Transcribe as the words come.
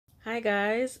Hi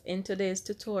guys, in today's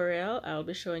tutorial I'll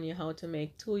be showing you how to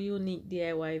make two unique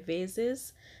DIY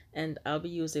vases, and I'll be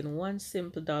using one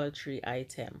simple Dollar Tree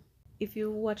item. If you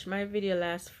watched my video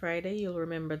last Friday, you'll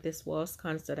remember this wall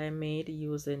sconce that I made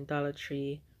using Dollar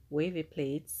Tree wavy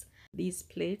plates. These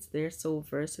plates, they're so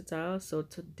versatile, so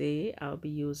today I'll be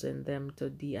using them to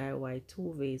DIY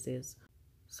two vases.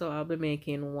 So I'll be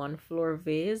making one floor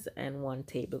vase and one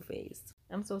table vase.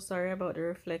 I'm so sorry about the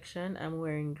reflection, I'm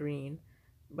wearing green.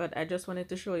 But I just wanted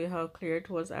to show you how clear it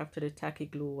was after the tacky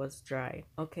glue was dry.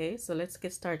 Okay, so let's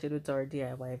get started with our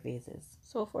DIY vases.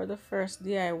 So for the first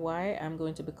DIY, I'm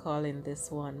going to be calling this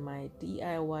one my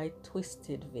DIY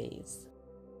twisted vase.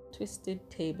 Twisted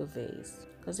table vase.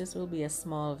 Because this will be a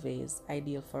small vase,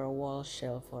 ideal for a wall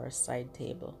shelf or a side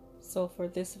table. So for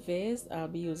this vase, I'll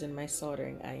be using my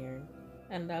soldering iron.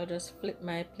 And I'll just flip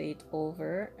my plate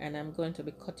over and I'm going to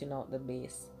be cutting out the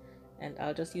base. And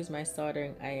I'll just use my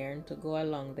soldering iron to go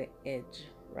along the edge,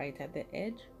 right at the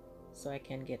edge, so I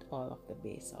can get all of the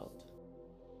base out.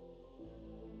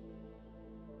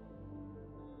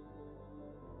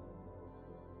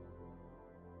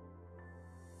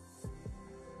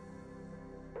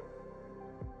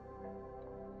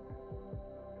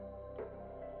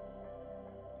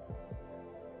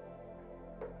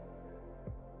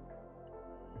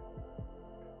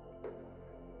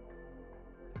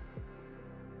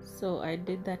 So I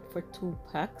did that for 2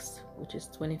 packs, which is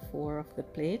 24 of the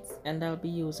plates, and I'll be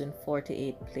using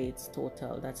 48 plates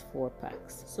total. That's 4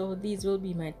 packs. So these will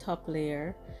be my top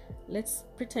layer. Let's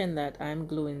pretend that I'm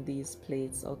gluing these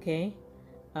plates, okay?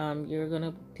 You're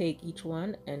gonna take each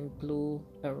one and glue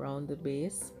around the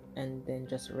base and then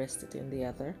just rest it in the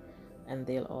other and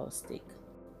they'll all stick.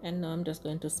 And now I'm just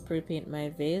going to spray paint my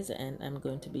vase, and I'm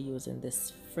going to be using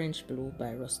this French blue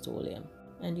by Rust-Oleum.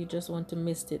 And you just want to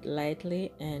mist it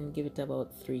lightly and give it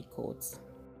about 3 coats.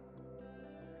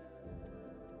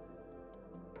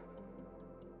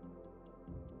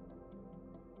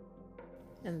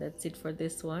 And that's it for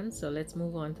this one. So let's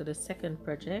move on to the second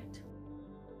project.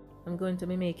 I'm going to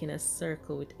be making a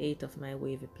circle with 8 of my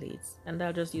wavy plates, and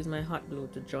I'll just use my hot glue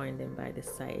to join them by the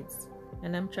sides.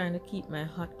 And I'm trying to keep my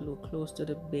hot glue close to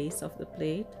the base of the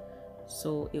plate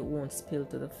so it won't spill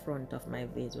to the front of my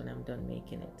vase when I'm done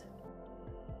making it.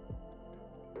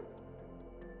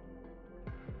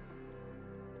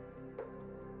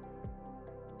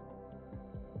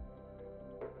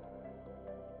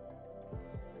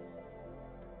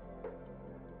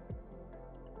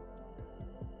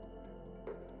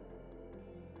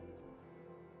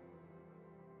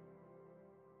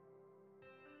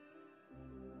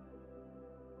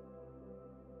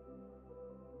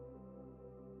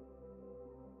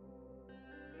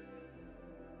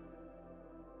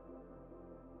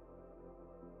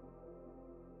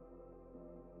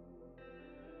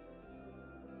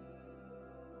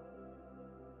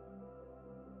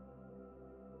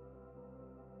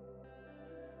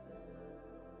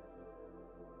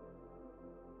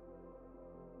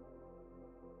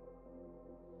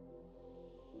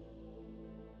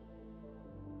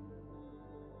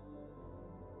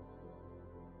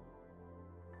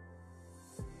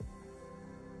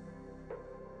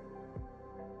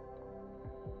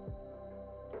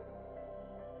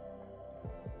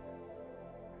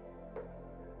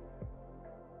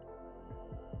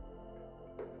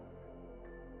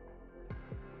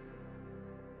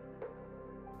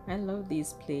 I love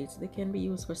these plates. They can be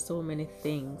used for so many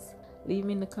things. Leave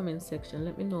me in the comment section.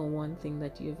 Let me know one thing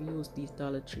that you've used these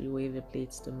Dollar Tree wavy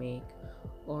plates to make,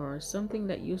 or something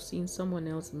that you've seen someone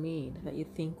else made that you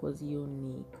think was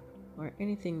unique, or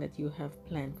anything that you have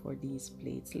planned for these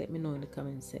plates. Let me know in the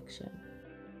comment section.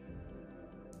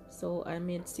 So I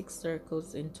made 6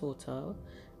 circles in total,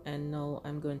 and now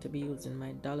I'm going to be using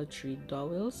my Dollar Tree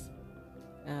dowels,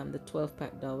 the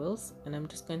 12-pack dowels, and I'm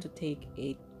just going to take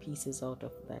 8 pieces out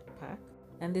of that pack,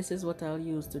 and this is what I'll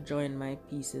use to join my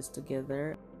pieces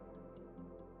together.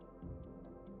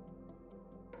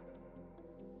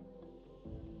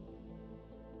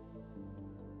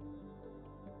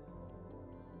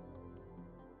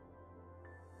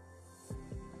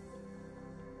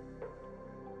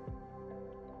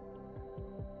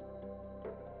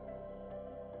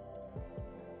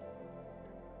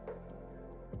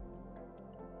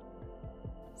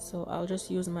 So I'll just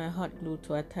use my hot glue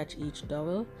to attach each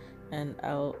dowel, and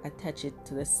I'll attach it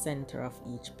to the center of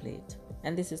each plate.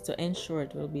 And this is to ensure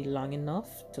it will be long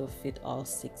enough to fit all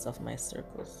 6 of my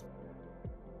circles.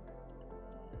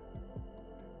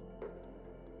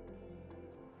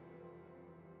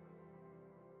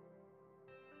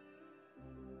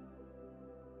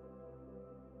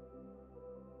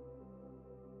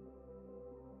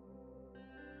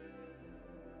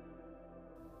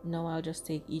 Now I'll just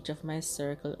take each of my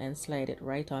circle and slide it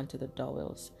right onto the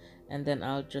dowels, and then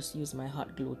I'll just use my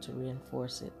hot glue to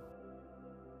reinforce it.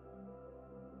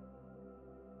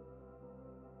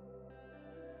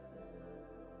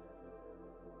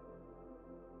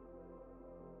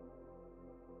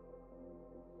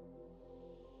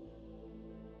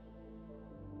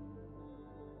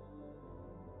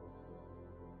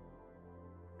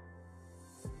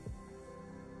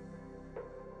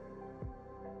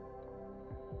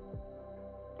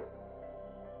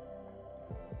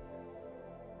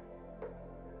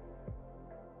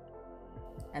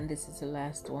 And this is the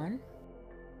last one.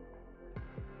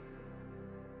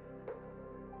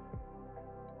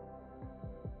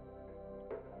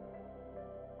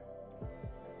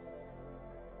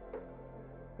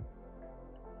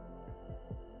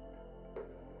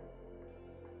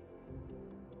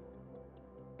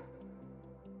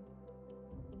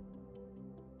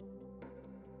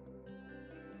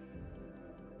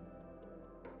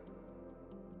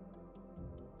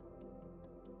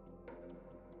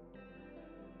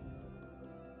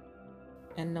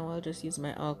 And now I'll just use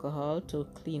my alcohol to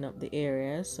clean up the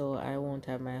area so I won't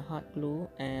have my hot glue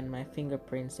and my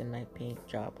fingerprints in my paint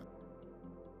job.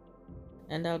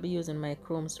 And I'll be using my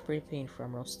chrome spray paint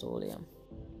from Rust-Oleum.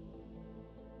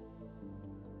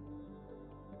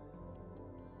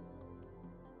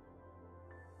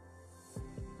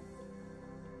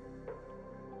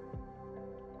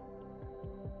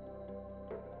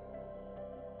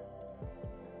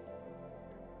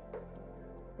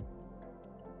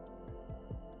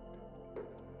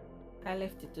 I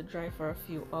left it to dry for a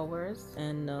few hours,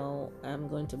 and now I'm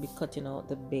going to be cutting out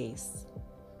the base,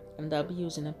 and I'll be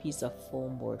using a piece of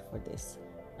foam board for this.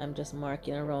 I'm just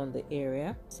marking around the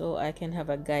area so I can have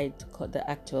a guide to cut the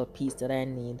actual piece that I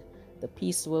need. The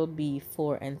piece will be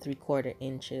 4 3/4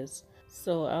 inches,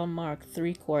 so I'll mark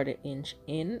 3/4 inch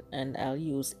in, and I'll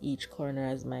use each corner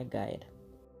as my guide.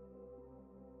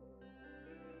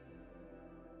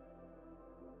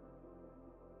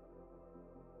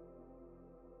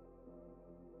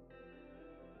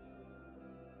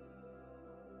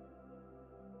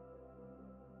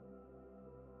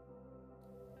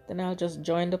 Then I'll just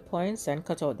join the points and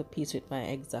cut out the piece with my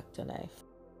X-Acto knife.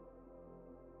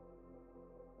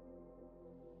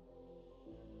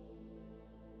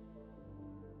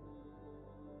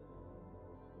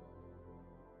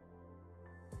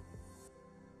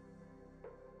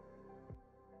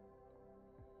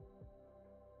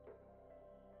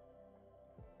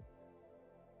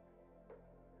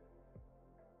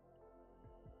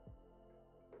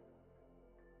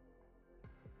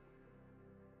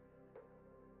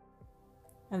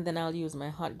 And then I'll use my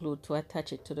hot glue to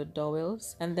attach it to the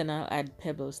dowels, and then I'll add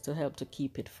pebbles to help to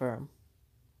keep it firm.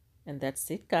 And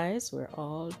that's it, guys, we're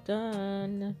all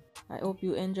done. I hope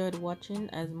you enjoyed watching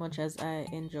as much as I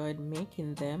enjoyed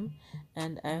making them,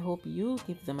 and I hope you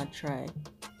give them a try.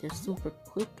 They're super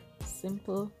quick,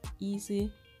 simple,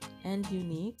 easy, and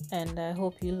unique, and I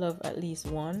hope you love at least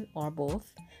one or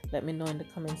both. Let me know in the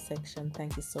comment section.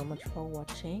 Thank you so much for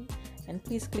watching, and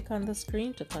please click on the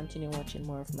screen to continue watching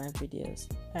more of my videos,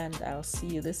 and I'll see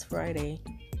you this Friday.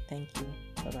 Thank you.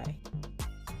 Bye bye.